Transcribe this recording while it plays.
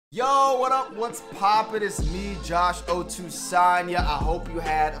Yo, what up? What's poppin'? It's me, Josh Otusanya. I hope you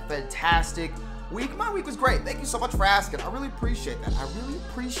had a fantastic week. My week was great. Thank you so much for asking. I really appreciate that. I really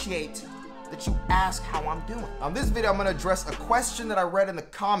appreciate that you ask how I'm doing. On this video, I'm gonna address a question that I read in the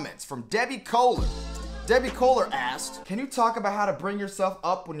comments from Debby Koehler. Debby Koehler asked, can you talk about how to bring yourself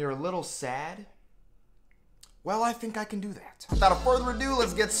up when you're a little sad? Well, I think I can do that. Without further ado,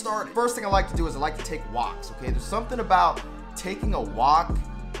 let's get started. First thing I like to do is I like to take walks, okay? There's something about taking a walk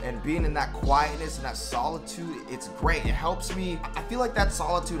and being in that quietness and that solitude. It's great. It helps me. I feel like that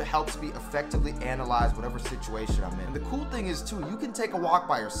solitude helps me effectively analyze whatever situation I'm in. And the cool thing is too, you can take a walk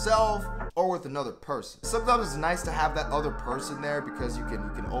by yourself or with another person. Sometimes it's nice to have that other person there because you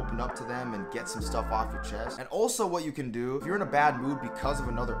can open up to them and get some stuff off your chest. And also what you can do, if you're in a bad mood because of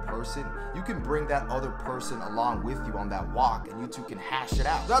another person, you can bring that other person along with you on that walk and you two can hash it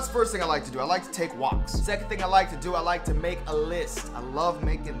out. So that's the first thing I like to do. I like to take walks. Second thing I like to do, I like to make a list. I love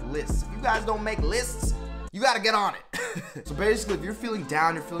making lists. If you guys don't make lists, you gotta get on it. So basically, if you're feeling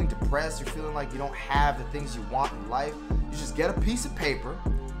down, you're feeling depressed, you're feeling like you don't have the things you want in life, you just get a piece of paper,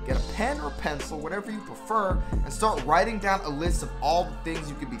 get a pen or a pencil, whatever you prefer, and start writing down a list of all the things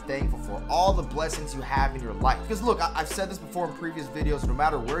you can be thankful for, all the blessings you have in your life. Because look, I've said this before in previous videos, no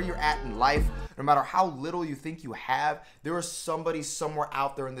matter where you're at in life, no matter how little you think you have, there is somebody somewhere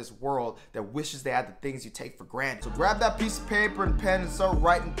out there in this world that wishes they had the things you take for granted. So grab that piece of paper and pen and start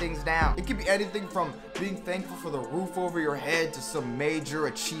writing things down. It could be anything from being thankful for the roof over your head to some major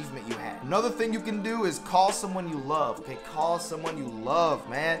achievement you had. Another thing you can do is call someone you love, okay? Call someone you love,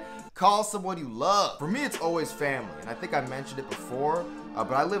 man. Call someone you love. For me, it's always family, and I think I mentioned it before,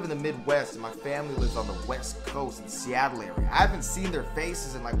 but I live in the Midwest, and my family lives on the West Coast in the Seattle area. I haven't seen their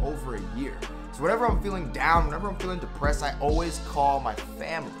faces in like over a year. So whenever I'm feeling down, whenever I'm feeling depressed, I always call my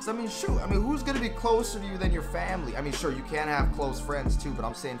family. So I mean, shoot, who's gonna be closer to you than your family? I mean, sure, you can have close friends too, but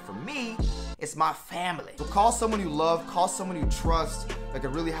I'm saying for me, it's my family. So call someone you love, call someone you trust that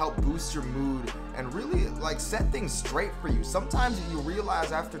can really help boost your mood and really like set things straight for you. Sometimes you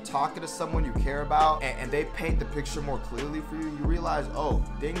realize after talking to someone you care about and they paint the picture more clearly for you, you realize, oh,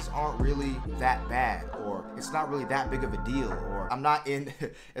 things aren't really that bad, or it's not really that big of a deal, or I'm not in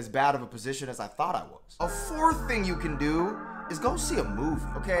as bad of a position as I thought I was. A fourth thing you can do is go see a movie,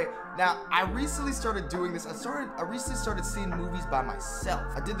 okay? Now, I recently started doing this. I recently started seeing movies by myself.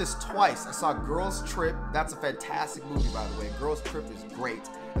 I did this twice. I saw Girls Trip. That's a fantastic movie, by the way. Girls Trip is great.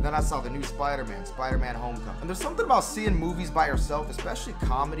 And then I saw the new Spider-Man Homecoming. And there's something about seeing movies by yourself, especially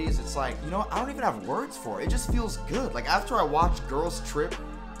comedies. It's like, you know, I don't even have words for it. It just feels good. Like after I watched Girls Trip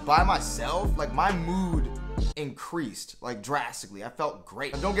by myself, like my mood increased like drastically. I felt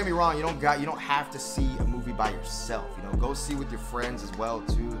great. And don't get me wrong, you don't have to see a movie by yourself. You know, go see with your friends as well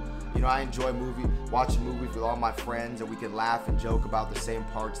too. You know, I enjoy watching movies with all my friends, and we can laugh and joke about the same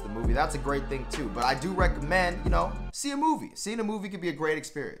parts of the movie. That's a great thing too. But I do recommend, you know, see a movie. Seeing a movie can be a great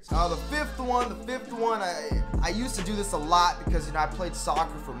experience. The fifth one, I used to do this a lot because, you know, I played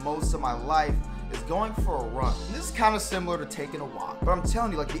soccer for most of my life, is going for a run. And this is kind of similar to taking a walk, but I'm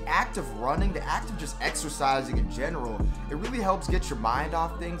telling you, like the act of running, the act of just exercising in general, it really helps get your mind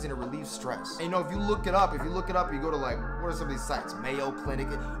off things and it relieves stress. And you know, if you look it up, you go to like, what are some of these sites? Mayo Clinic,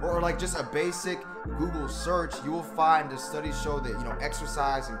 or like just a basic Google search, you will find the studies show that, you know,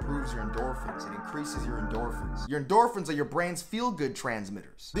 exercise improves your endorphins. It increases your endorphins. Your endorphins are your brain's feel-good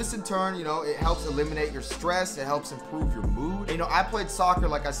transmitters. This in turn, you know, it helps eliminate your stress. It helps improve your mood. And, you know, I played soccer,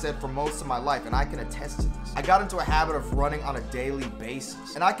 like I said, for most of my life, and I can attest to this. I got into a habit of running on a daily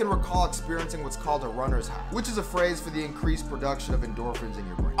basis, and I can recall experiencing what's called a runner's high, which is a phrase for the increased production of endorphins in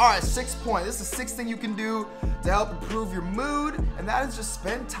your brain. All right, sixth point. This is the sixth thing you can do to help improve your mood, and that is just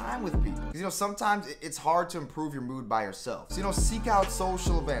spend time with people. Because, you know, sometimes it's hard to improve your mood by yourself. So, you know, seek out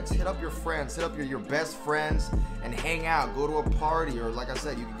social events, hit up your friends, hit up your best friends and hang out, go to a party, or like I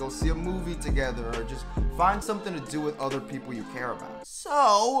said, you can go see a movie together, or just find something to do with other people you care about.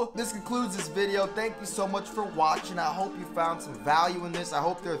 So, this concludes this video. Thank you so much for watching. I hope you found some value in this. I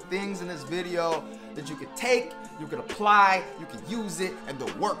hope there are things in this video that you could take, you could apply, you could use it, and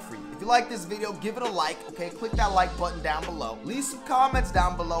they'll work for you. If you like this video, give it a like, okay? Click that like button down below. Leave some comments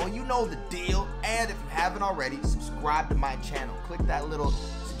down below, you know the deal. And if you haven't already, subscribe to my channel. Click that little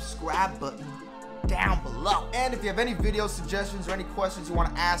subscribe button down below. And if you have any video suggestions or any questions you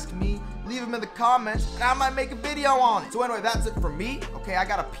want to ask me, leave them in the comments and I might make a video on it. So anyway, that's it for me. Okay, I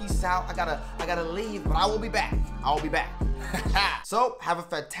gotta peace out. I gotta leave, but I will be back. I will be back. So have a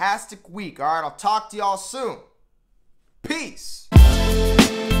fantastic week. All right, I'll talk to y'all soon. Peace.